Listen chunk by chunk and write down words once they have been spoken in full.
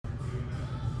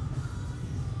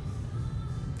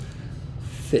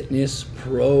Fitness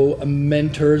Pro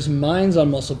Mentors Minds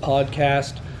on Muscle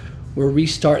podcast. We're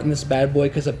restarting this bad boy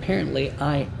because apparently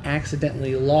I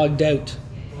accidentally logged out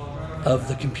of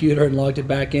the computer and logged it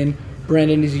back in.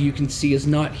 Brandon, as you can see, is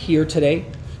not here today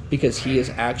because he is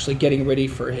actually getting ready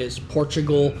for his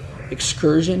Portugal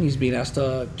excursion. He's being asked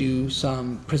to do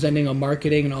some presenting on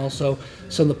marketing and also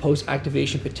some of the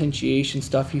post-activation potentiation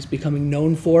stuff he's becoming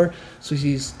known for. So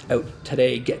he's out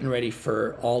today getting ready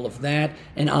for all of that.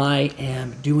 And I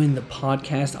am doing the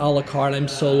podcast a la carte. I'm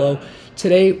solo.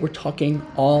 Today we're talking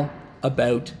all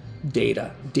about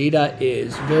data. Data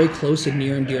is very close and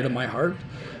near and dear to my heart.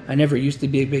 I never used to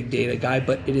be a big data guy,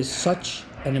 but it is such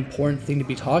an important thing to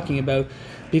be talking about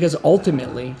because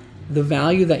ultimately the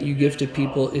value that you give to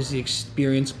people is the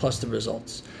experience plus the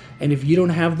results. And if you don't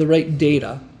have the right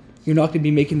data, you're not going to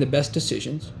be making the best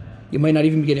decisions. You might not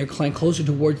even be getting your client closer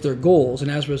towards their goals.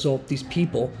 And as a result, these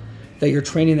people that you're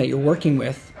training, that you're working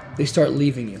with, they start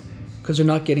leaving you because they're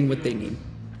not getting what they need.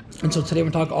 And so today we're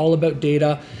talking all about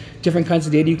data, different kinds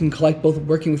of data you can collect both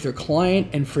working with your client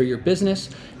and for your business.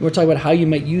 And we're talking about how you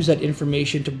might use that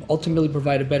information to ultimately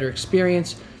provide a better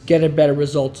experience, get a better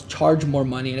results, charge more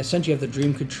money, and essentially have the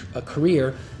dream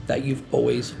career that you've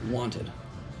always wanted.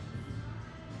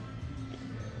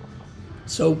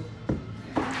 So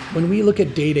when we look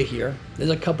at data here,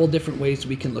 there's a couple different ways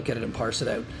we can look at it and parse it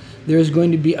out. There's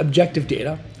going to be objective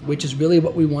data, which is really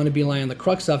what we want to be laying on the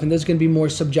crux of, and there's going to be more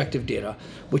subjective data,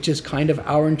 which is kind of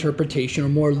our interpretation or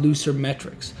more looser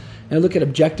metrics. And I look at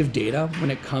objective data when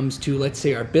it comes to, let's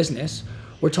say, our business.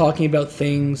 We're talking about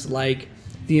things like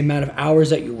the amount of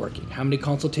hours that you're working, how many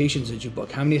consultations did you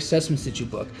book, how many assessments did you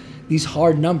book. These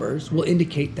hard numbers will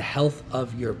indicate the health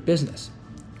of your business.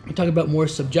 We talk about more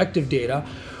subjective data.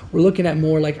 We're looking at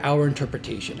more like our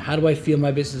interpretation. How do I feel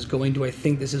my business is going? Do I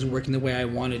think this is working the way I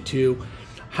want it to?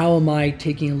 How am I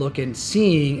taking a look and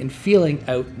seeing and feeling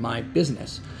out my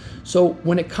business? So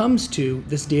when it comes to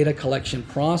this data collection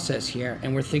process here,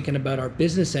 and we're thinking about our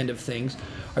business end of things,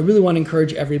 I really want to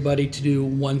encourage everybody to do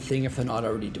one thing if they're not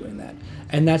already doing that.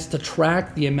 And that's to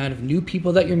track the amount of new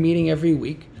people that you're meeting every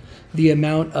week, the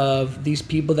amount of these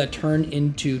people that turn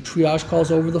into triage calls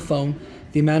over the phone,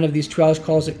 the amount of these triage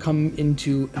calls that come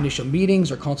into initial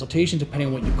meetings or consultations, depending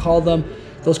on what you call them,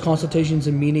 those consultations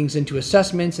and meetings into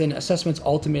assessments, and assessments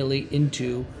ultimately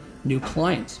into new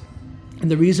clients. And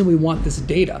the reason we want this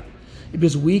data is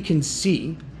because we can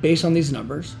see, based on these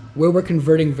numbers, where we're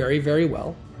converting very, very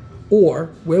well, or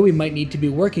where we might need to be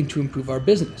working to improve our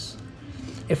business.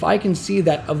 If I can see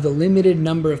that of the limited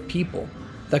number of people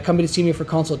that come in to see me for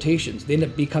consultations, they end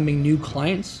up becoming new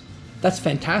clients, that's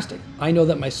fantastic. I know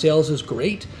that my sales is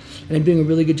great and I'm doing a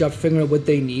really good job figuring out what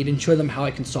they need and show them how I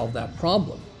can solve that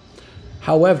problem.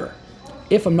 However,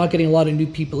 if I'm not getting a lot of new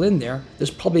people in there,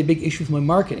 there's probably a big issue with my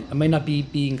marketing. I might not be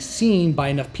being seen by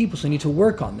enough people, so I need to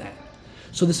work on that.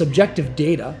 So this objective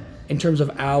data in terms of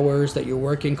hours that you're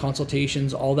working,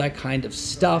 consultations, all that kind of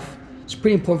stuff, is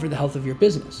pretty important for the health of your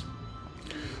business.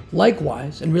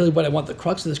 Likewise, and really what I want the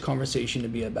crux of this conversation to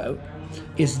be about,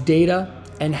 is data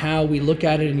and how we look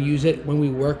at it and use it when we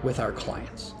work with our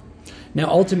clients. Now,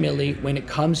 ultimately, when it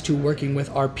comes to working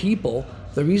with our people,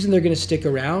 the reason they're going to stick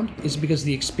around is because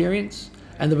the experience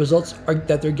and the results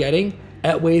that they're getting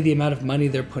outweigh the amount of money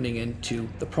they're putting into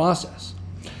the process.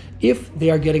 If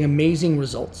they are getting amazing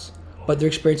results, but their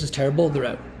experience is terrible, they're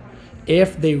out.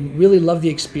 If they really love the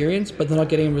experience, but they're not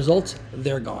getting results,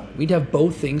 they're gone. We'd have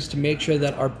both things to make sure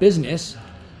that our business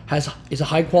is a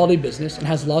high quality business and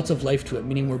has lots of life to it,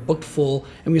 meaning we're booked full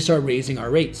and we start raising our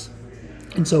rates.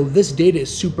 And so this data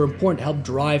is super important to help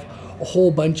drive a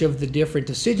whole bunch of the different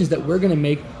decisions that we're going to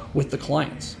make with the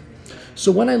clients.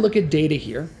 So when I look at data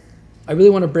here, I really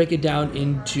want to break it down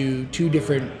into two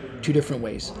different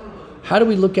ways. How do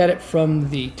we look at it from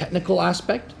the technical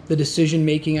aspect, the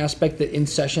decision-making aspect, the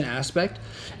in-session aspect,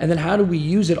 and then how do we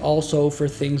use it also for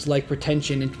things like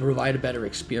retention and to provide a better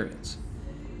experience?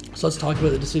 So let's talk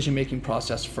about the decision-making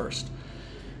process first.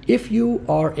 If you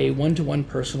are a one-to-one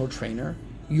personal trainer,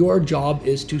 your job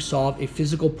is to solve a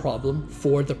physical problem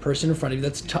for the person in front of you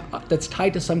that's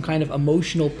tied to some kind of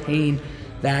emotional pain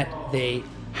that they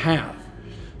have.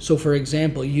 So for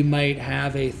example, you might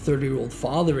have a 30-year-old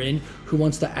father in who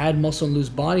wants to add muscle and lose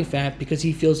body fat because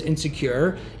he feels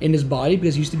insecure in his body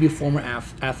because he used to be a former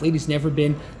athlete. He's never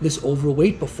been this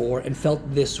overweight before and felt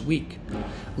this weak.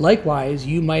 Likewise,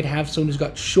 you might have someone who's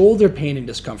got shoulder pain and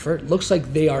discomfort. Looks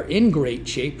like they are in great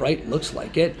shape, right? Looks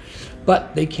like it.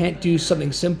 But they can't do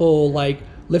something simple like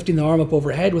lifting the arm up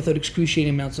overhead without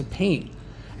excruciating amounts of pain.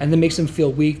 And that makes them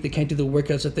feel weak. They can't do the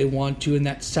workouts that they want to, and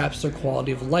that saps their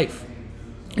quality of life.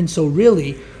 And so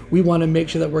really, we want to make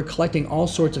sure that we're collecting all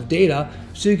sorts of data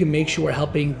so you can make sure we're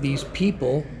helping these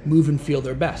people move and feel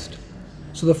their best.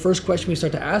 So the first question we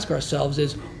start to ask ourselves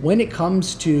is, when it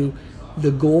comes to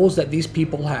the goals that these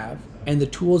people have and the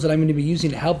tools that I'm going to be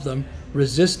using to help them,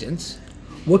 resistance,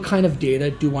 what kind of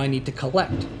data do I need to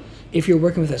collect? If you're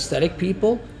working with aesthetic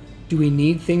people, do we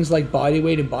need things like body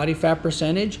weight and body fat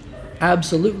percentage?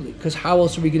 Absolutely, because how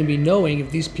else are we going to be knowing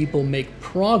if these people make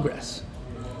progress?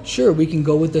 Sure, we can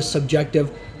go with the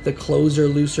subjective, the clothes are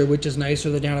looser, which is nicer,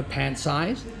 the down a pant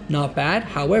size, not bad.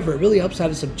 However, it really helps to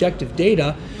have the subjective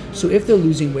data. So if they're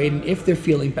losing weight and if they're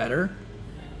feeling better,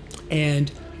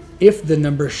 and if the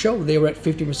numbers show they were at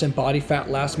 50% body fat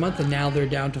last month and now they're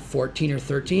down to 14 or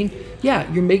 13,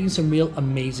 yeah, you're making some real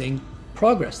amazing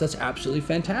progress. That's absolutely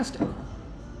fantastic.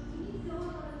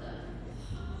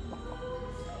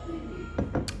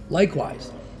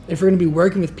 Likewise, if we're going to be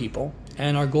working with people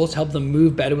and our goal is to help them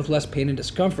move better with less pain and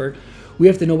discomfort, we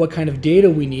have to know what kind of data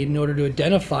we need in order to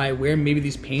identify where maybe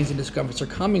these pains and discomforts are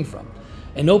coming from.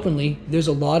 And openly, there's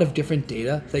a lot of different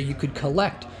data that you could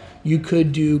collect. You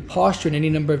could do posture in any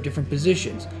number of different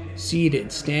positions,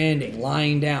 seated, standing,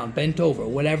 lying down, bent over,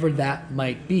 whatever that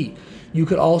might be. You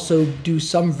could also do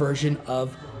some version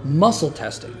of muscle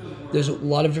testing. There's a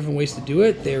lot of different ways to do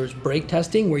it. There's brake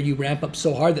testing, where you ramp up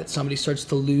so hard that somebody starts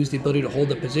to lose the ability to hold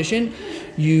the position.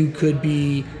 You could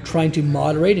be trying to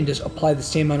moderate and just apply the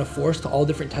same amount of force to all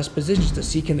different test positions to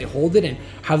see can they hold it and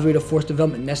have the rate of force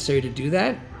development necessary to do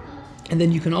that. And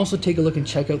then you can also take a look and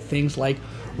check out things like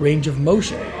range of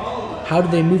motion. How do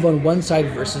they move on one side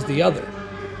versus the other?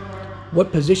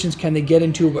 What positions can they get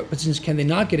into, what positions can they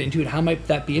not get into, and how might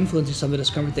that be influencing some of the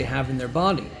discomfort they have in their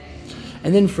body?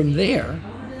 And then from there,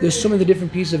 there's some of the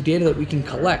different pieces of data that we can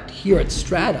collect. Here at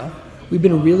Strata, we've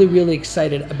been really, really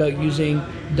excited about using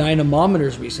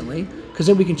dynamometers recently, because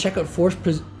then we can check out force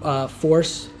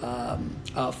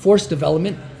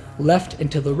development left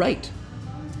and to the right.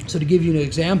 So to give you an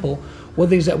example, one of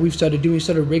the things that we've started doing, we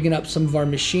started rigging up some of our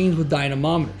machines with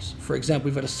dynamometers. For example,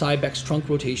 we've got a Cybex trunk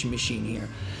rotation machine here.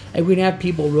 And we can have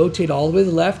people rotate all the way to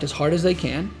the left as hard as they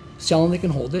can, see how long they can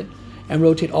hold it, and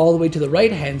rotate all the way to the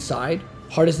right-hand side,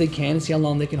 hard as they can, and see how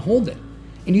long they can hold it.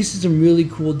 And you see some really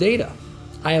cool data.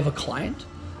 I have a client,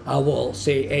 we'll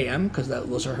say AM, because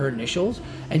those are her initials,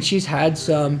 and she's had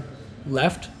some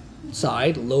left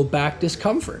side low back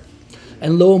discomfort.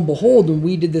 And lo and behold, when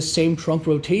we did this same trunk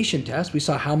rotation test, we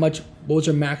saw what was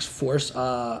her max force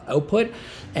output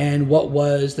and what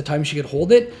was the time she could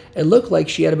hold it. It looked like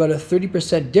she had about a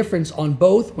 30% difference on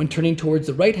both when turning towards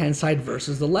the right-hand side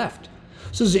versus the left.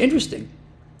 So this is interesting,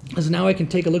 because now I can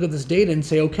take a look at this data and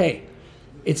say, okay,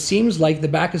 it seems like the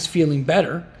back is feeling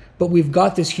better, but we've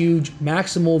got this huge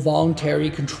maximal voluntary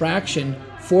contraction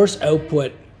force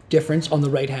output difference on the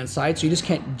right-hand side, so you just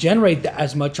can't generate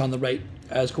as much on the right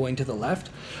as going to the left,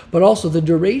 but also the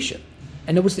duration.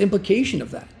 And what's the implication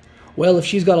of that? Well, if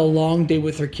she's got a long day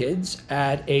with her kids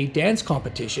at a dance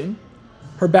competition,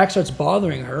 her back starts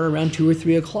bothering her around 2 or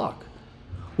 3 o'clock.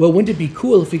 Well, wouldn't it be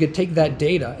cool if we could take that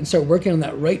data and start working on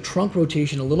that right trunk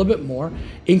rotation a little bit more,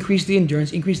 increase the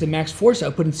endurance, increase the max force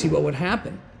output, and see what would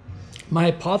happen? My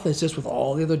hypothesis with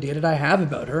all the other data that I have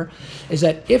about her is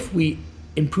that if we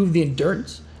improve the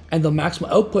endurance and the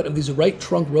maximal output of these right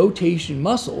trunk rotation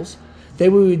muscles,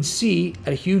 then we would see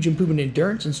a huge improvement in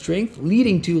endurance and strength,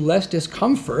 leading to less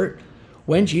discomfort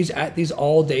when she's at these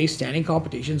all-day standing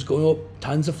competitions, going up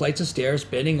tons of flights of stairs,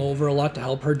 bending over a lot to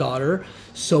help her daughter,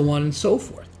 so on and so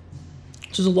forth.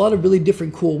 So there's a lot of really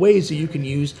different cool ways that you can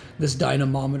use this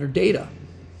dynamometer data.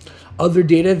 Other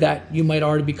data that you might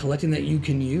already be collecting that you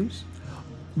can use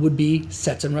would be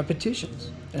sets and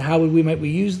repetitions. And how might we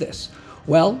use this?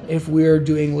 Well, if we're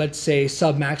doing, let's say,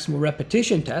 sub-maximal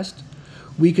repetition test,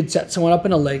 we could set someone up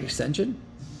in a leg extension,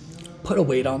 put a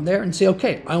weight on there and say,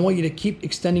 okay, I want you to keep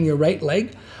extending your right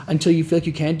leg until you feel like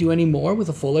you can't do any more with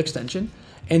a full extension.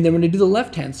 And then we're going to do the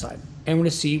left-hand side and we're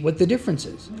going to see what the difference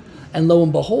is. And lo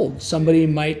and behold, somebody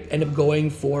might end up going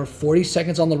for 40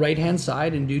 seconds on the right-hand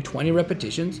side and do 20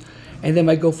 repetitions, and they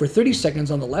might go for 30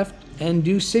 seconds on the left and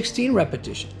do 16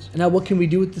 repetitions. And now what can we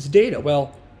do with this data?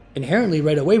 Well, inherently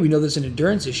right away, we know there's an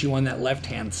endurance issue on that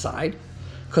left-hand side,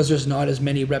 because there's not as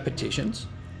many repetitions,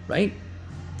 right?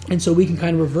 And so we can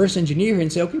kind of reverse engineer here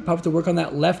and say, okay, probably have to work on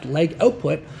that left leg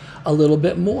output a little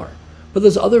bit more. But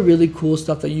there's other really cool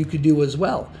stuff that you could do as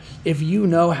well. If you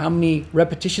know how many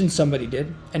repetitions somebody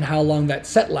did and how long that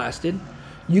set lasted,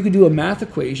 you could do a math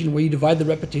equation where you divide the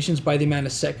repetitions by the amount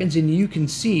of seconds, and you can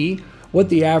see what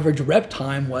the average rep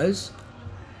time was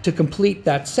to complete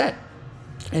that set.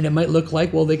 And it might look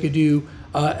like, well, they could do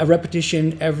a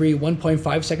repetition every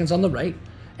 1.5 seconds on the right,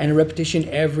 and a repetition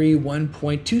every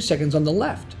 1.2 seconds on the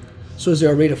left. So is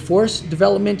there a rate of force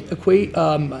development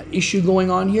issue going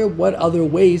on here? What other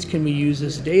ways can we use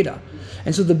this data?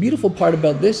 And so the beautiful part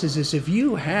about this is if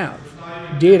you have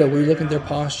data where you look at their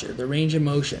posture, their range of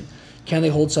motion, can they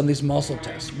hold some of these muscle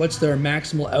tests? What's their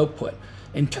maximal output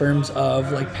in terms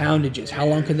of like poundages? How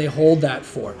long can they hold that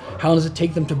for? How long does it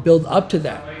take them to build up to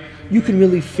that? You can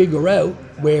really figure out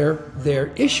where their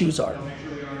issues are.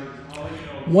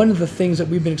 One of the things that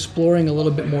we've been exploring a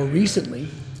little bit more recently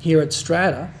here at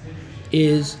Strata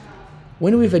is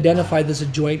when we've identified there's a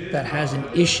joint that has an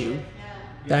issue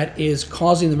that is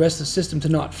causing the rest of the system to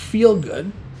not feel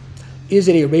good, is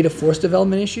it a rate of force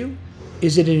development issue?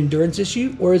 Is it an endurance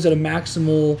issue? Or is it a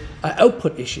maximal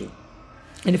output issue?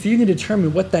 And if you can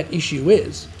determine what that issue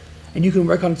is, and you can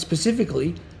work on it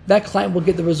specifically, that client will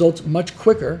get the results much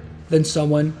quicker than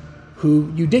someone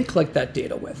who you didn't collect that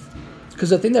data with. Because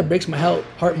the thing that breaks my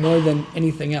heart more than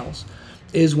anything else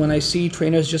is when I see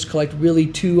trainers just collect really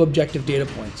 2 objective data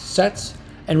points, sets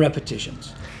and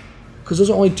repetitions. Because those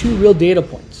are only 2 real data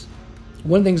points.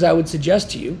 One of the things I would suggest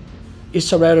to you is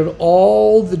to write out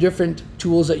all the different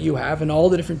tools that you have and all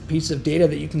the different pieces of data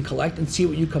that you can collect and see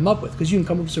what you come up with, because you can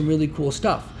come up with some really cool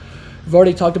stuff. We've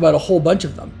already talked about a whole bunch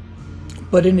of them.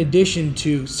 But in addition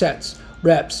to sets,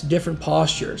 reps, different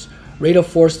postures, rate of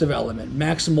force development,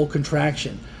 maximal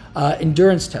contraction,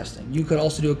 endurance testing. You could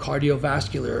also do a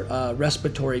cardiovascular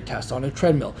respiratory test on a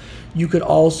treadmill. You could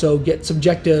also get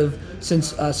subjective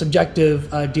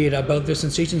data about their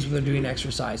sensations when they're doing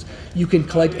exercise. You can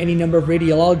collect any number of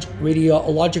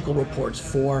radiological reports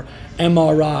for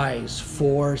MRIs,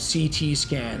 for CT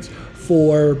scans,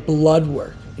 for blood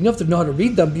work. You don't have to know how to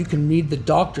read them, but you can read the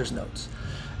doctor's notes.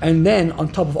 And then on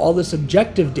top of all this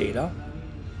objective data,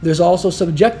 there's also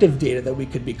subjective data that we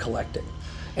could be collecting.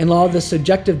 And a lot of the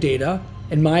subjective data,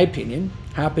 in my opinion,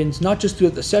 happens not just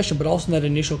throughout the session, but also in that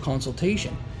initial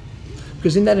consultation.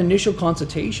 Because in that initial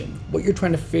consultation, what you're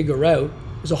trying to figure out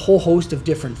is a whole host of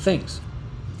different things.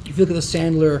 If you look at the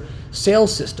Sandler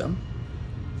sales system,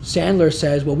 Sandler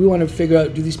says, well, we want to figure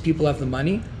out, do these people have the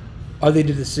money? Are they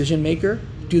the decision maker?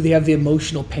 Do they have the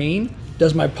emotional pain?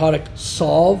 Does my product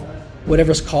solve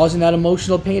whatever's causing that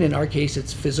emotional pain? In our case,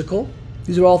 it's physical.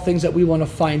 These are all things that we want to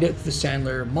find out through the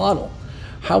Sandler model.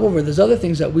 However, there's other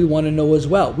things that we want to know as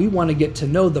well. We want to get to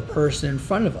know the person in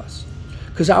front of us,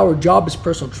 because our job as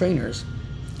personal trainers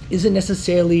isn't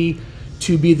necessarily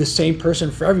to be the same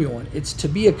person for everyone. It's to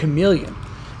be a chameleon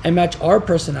and match our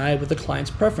personality with the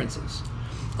client's preferences.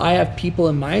 I have people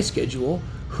in my schedule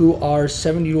who are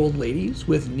 70-year-old ladies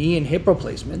with knee and hip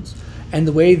replacements, and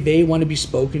the way they want to be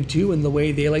spoken to and the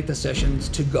way they like the sessions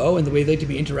to go and the way they like to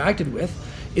be interacted with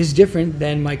is different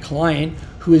than my client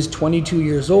who is 22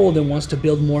 years old and wants to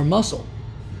build more muscle.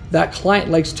 That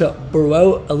client likes to bro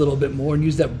out a little bit more and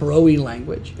use that bro-y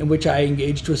language, in which I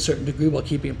engage to a certain degree while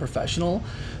keeping it professional.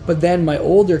 But then my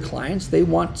older clients, they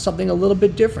want something a little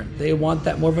bit different. They want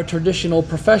that more of a traditional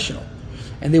professional,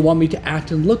 and they want me to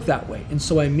act and look that way. And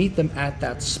so I meet them at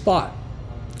that spot.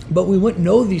 But we wouldn't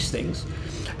know these things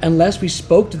unless we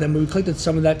spoke to them and we collected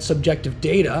some of that subjective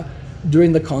data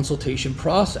during the consultation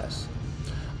process.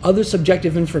 Other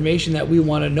subjective information that we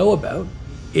want to know about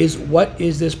is, what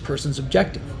is this person's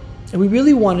objective? And we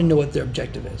really want to know what their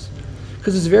objective is.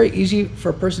 Because it's very easy for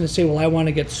a person to say, well, I want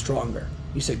to get stronger.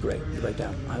 You say, great, you write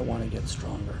down, I want to get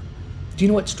stronger. Do you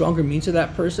know what stronger means to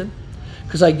that person?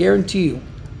 Because I guarantee you,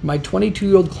 my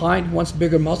 22-year-old client who wants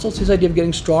bigger muscles, his idea of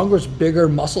getting stronger is bigger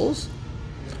muscles.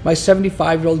 My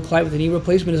 75-year-old client with a knee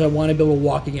replacement is, I want to be able to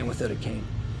walk again without a cane.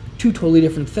 2 totally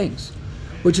different things.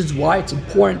 Which is why it's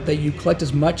important that you collect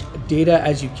as much data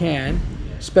as you can,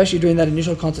 especially during that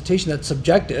initial consultation that's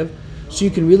subjective, so you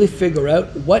can really figure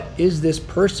out what is this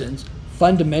person's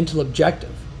fundamental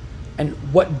objective and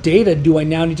what data do I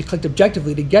now need to collect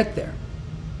objectively to get there.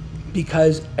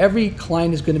 Because every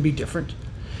client is going to be different.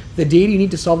 The data you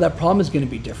need to solve that problem is going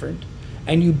to be different,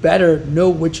 and you better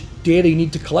know which data you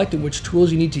need to collect and which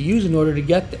tools you need to use in order to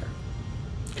get there.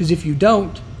 Because if you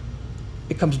don't,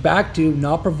 it comes back to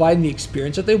not providing the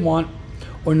experience that they want,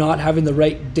 or not having the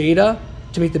right data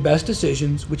to make the best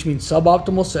decisions, which means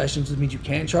suboptimal sessions, which means you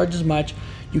can't charge as much,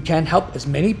 you can't help as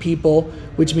many people,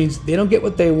 which means they don't get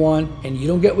what they want and you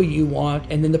don't get what you want,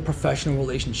 and then the professional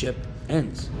relationship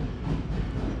ends.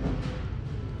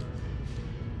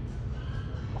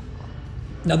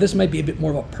 Now, this might be a bit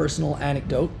more of a personal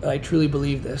anecdote, but I truly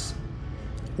believe this.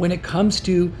 When it comes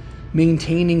to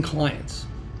maintaining clients,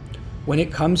 when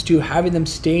it comes to having them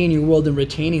stay in your world and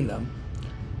retaining them,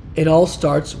 it all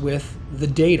starts with the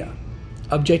data,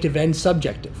 objective and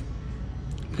subjective.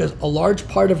 Because a large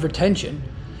part of retention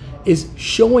is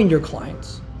showing your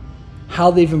clients how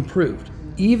they've improved,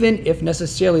 even if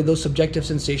necessarily those subjective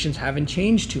sensations haven't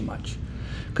changed too much.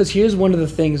 Because here's one of the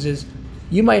things is,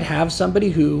 you might have somebody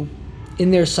who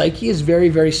in their psyche is very,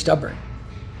 very stubborn,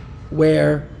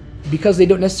 where because they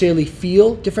don't necessarily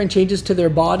feel different changes to their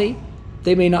body,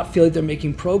 they may not feel like they're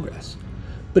making progress.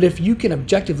 But if you can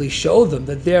objectively show them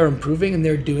that they're improving and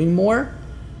they're doing more,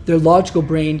 their logical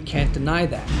brain can't deny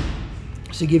that.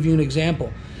 So to give you an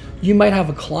example, you might have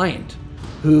a client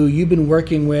who you've been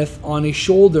working with on a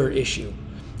shoulder issue,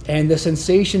 and the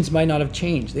sensations might not have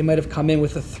changed. They might have come in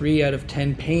with a 3 out of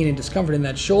 10 pain and discomfort in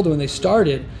that shoulder when they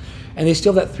started, and they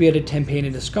still have that 3 out of 10 pain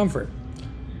and discomfort.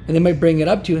 And they might bring it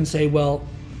up to you and say, well,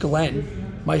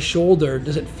 Glenn, my shoulder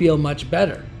doesn't feel much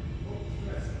better.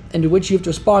 And to which you have to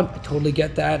respond, I totally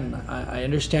get that, and I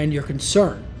understand your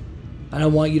concern. And I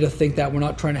want you to think that we're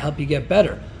not trying to help you get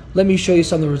better. Let me show you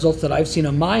some of the results that I've seen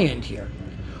on my end here.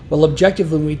 Well,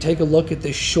 objectively, when we take a look at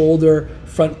this shoulder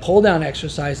front pull down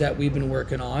exercise that we've been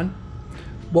working on,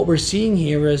 what we're seeing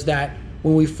here is that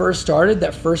when we first started,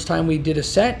 that first time we did a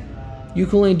set, you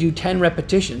can only do 10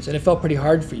 repetitions, and it felt pretty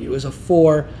hard for you. It was a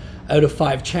 4 out of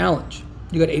 5 challenge.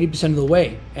 You got 80% of the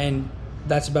way, and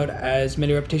that's about as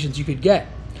many repetitions you could get.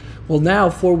 Well, now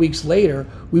 4 weeks later,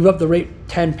 we've upped the rate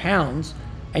 10 pounds,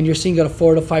 and you're seeing at a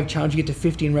 4 out of 5 challenge, you get to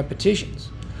 15 repetitions.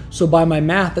 So by my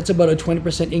math, that's about a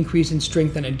 20% increase in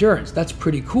strength and endurance. That's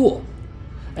pretty cool.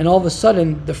 And all of a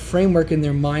sudden, the framework in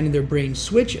their mind and their brain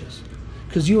switches.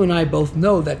 Because you and I both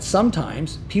know that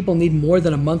sometimes people need more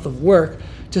than a month of work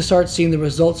to start seeing the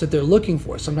results that they're looking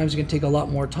for. Sometimes it can take a lot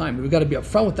more time. We've got to be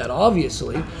upfront with that,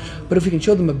 obviously. But if we can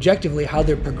show them objectively how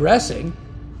they're progressing,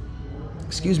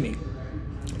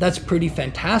 that's pretty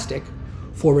fantastic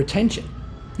for retention.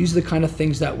 These are the kind of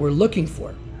things that we're looking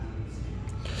for.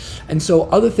 And so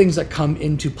other things that come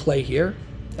into play here,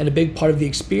 and a big part of the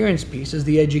experience piece, is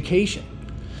the education.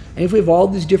 And if we have all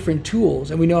these different tools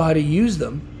and we know how to use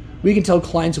them, we can tell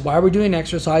clients why we're doing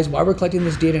exercise, why we're collecting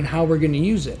this data, and how we're going to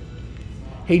use it.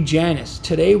 Hey Janice,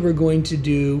 today we're going to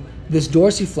do this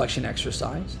dorsiflexion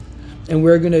exercise, and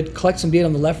we're going to collect some data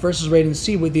on the left versus right and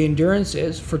see what the endurance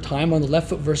is for time on the left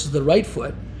foot versus the right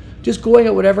foot, just going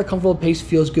at whatever comfortable pace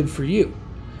feels good for you.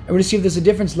 And we're going to see if there's a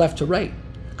difference left to right.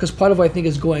 Because part of what I think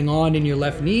is going on in your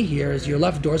left knee here is your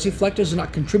left dorsiflexors are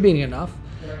not contributing enough.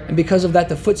 And because of that,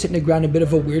 the foot's hitting the ground in a bit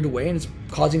of a weird way, and it's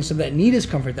causing some of that knee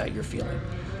discomfort that you're feeling.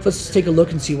 So let's take a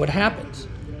look and see what happens.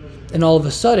 And all of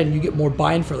a sudden, you get more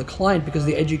buy-in for the client because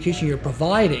the education you're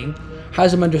providing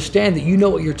has them understand that you know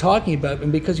what you're talking about,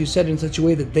 and because you said it in such a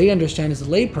way that they understand as a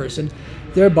layperson,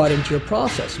 they're bought into your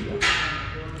process more.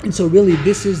 And so really,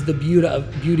 this is the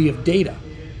beauty of data.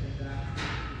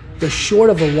 The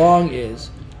short of the long is,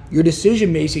 your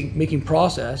decision-making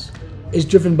process is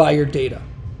driven by your data.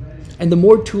 And the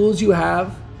more tools you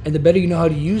have and the better you know how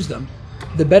to use them,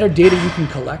 the better data you can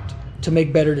collect to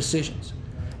make better decisions.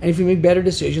 And if you make better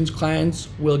decisions, clients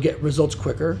will get results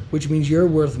quicker, which means you're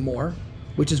worth more,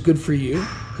 which is good for you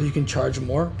because you can charge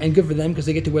more, and good for them because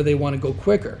they get to where they want to go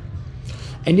quicker.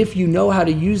 And if you know how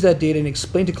to use that data and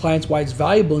explain to clients why it's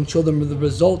valuable and show them the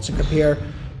results and compare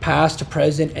past to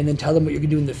present and then tell them what you're going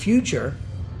to do in the future,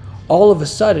 all of a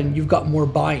sudden you've got more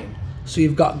buy-in, so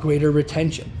you've got greater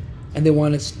retention, and they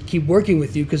want to keep working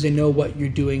with you because they know what you're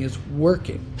doing is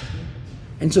working.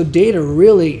 And so data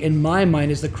really, in my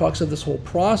mind, is the crux of this whole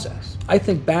process. I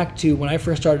think back to when I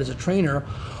first started as a trainer,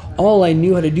 all I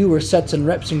knew how to do were sets and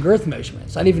reps and girth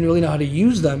measurements. I didn't even really know how to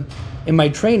use them in my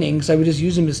training because I would just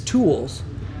use them as tools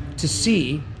to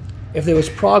see if there was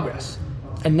progress.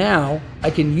 And now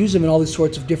I can use them in all these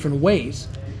sorts of different ways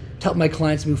to help my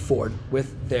clients move forward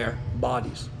with their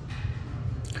bodies.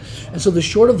 And so the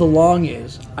short of the long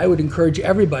is, I would encourage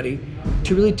everybody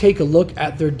to really take a look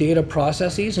at their data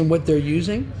processes and what they're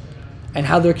using and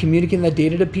how they're communicating that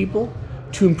data to people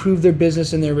to improve their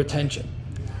business and their retention.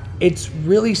 It's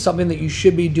really something that you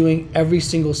should be doing every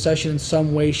single session in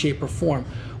some way, shape, or form,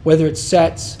 whether it's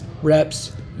sets,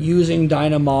 reps, using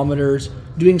dynamometers,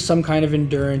 doing some kind of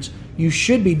endurance. You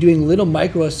should be doing little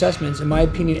micro assessments, in my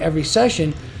opinion, every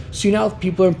session, so you know if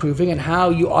people are improving and how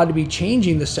you ought to be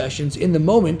changing the sessions in the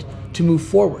moment to move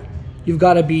forward. You've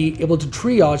got to be able to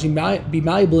triage and be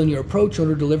malleable in your approach in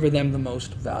order to deliver them the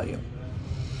most value.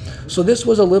 So this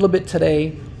was a little bit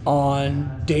today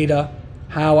on data,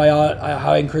 how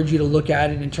I encourage you to look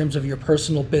at it in terms of your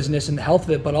personal business and the health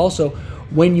of it, but also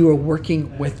when you are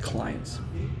working with clients.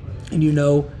 And you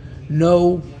know,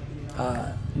 no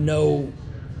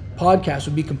podcast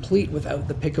would be complete without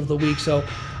the pick of the week. So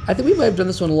I think we might have done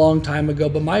this one a long time ago,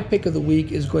 but my pick of the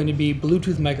week is going to be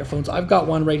Bluetooth microphones. I've got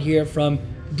one right here from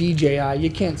DJI.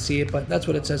 You can't see it, but that's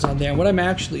what it says on there. And what I'm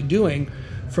actually doing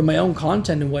for my own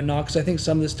content and whatnot, because I think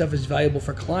some of this stuff is valuable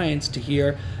for clients to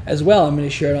hear as well. I'm going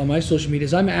to share it on my social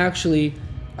medias. I've actually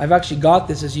got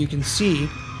this, as you can see.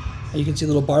 You can see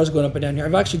little bars going up and down here.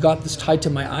 I've actually got this tied to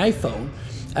my iPhone,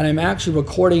 and I'm actually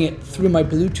recording it through my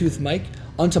Bluetooth mic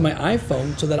onto my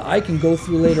iPhone so that I can go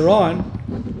through later on.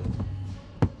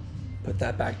 Put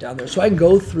that back down there. So I can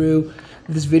go through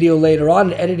this video later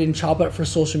on and edit it and chop it up for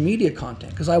social media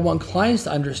content, because I want clients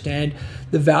to understand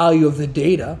the value of the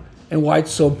data and why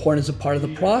it's so important as a part of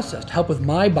the process to help with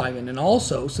my buy-in, and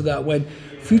also so that when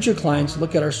future clients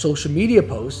look at our social media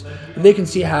posts, they can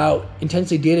see how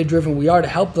intensely data-driven we are to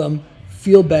help them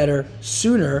feel better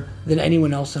sooner than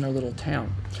anyone else in our little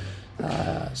town.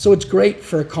 So it's great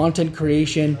for content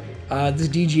creation. This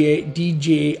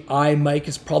DJI mic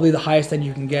is probably the highest end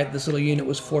you can get. This little unit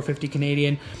was $450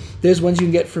 Canadian. There's ones you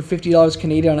can get for $50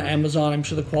 Canadian on Amazon. I'm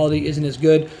sure the quality isn't as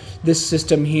good. This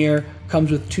system here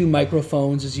comes with 2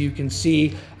 microphones, as you can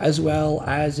see, as well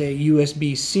as a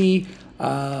USB-C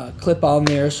clip on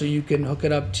there, so you can hook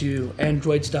it up to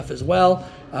Android stuff as well.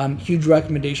 Huge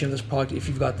recommendation of this product if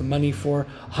you've got the money for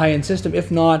high-end system. If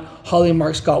not, Holly &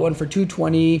 Mark's got one for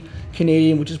 $220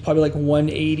 Canadian, which is probably like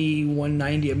 $180,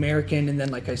 $190 American. And then,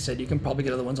 like I said, you can probably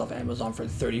get other ones off Amazon for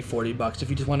 $30, $40 if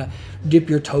you just want to dip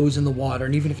your toes in the water.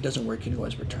 And even if it doesn't work, you can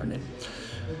always return it.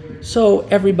 So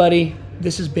everybody,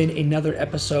 this has been another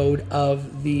episode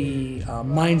of the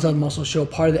Minds on Muscle show,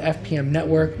 part of the FPM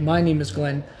network. My name is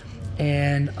Glenn,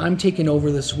 and I'm taking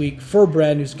over this week for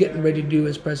Brad, who's getting ready to do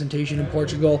his presentation in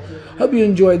Portugal. Hope you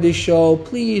enjoyed this show.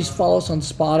 Please follow us on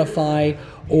Spotify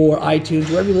or iTunes,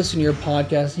 wherever you listen to your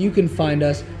podcast. You can find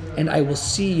us, and I will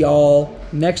see y'all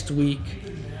next week.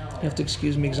 You have to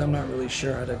excuse me because I'm not really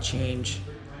sure how to change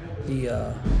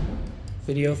the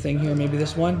video thing here. Maybe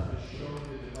this one?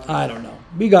 I don't know.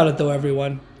 We got it though,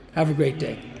 everyone. Have a great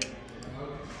day.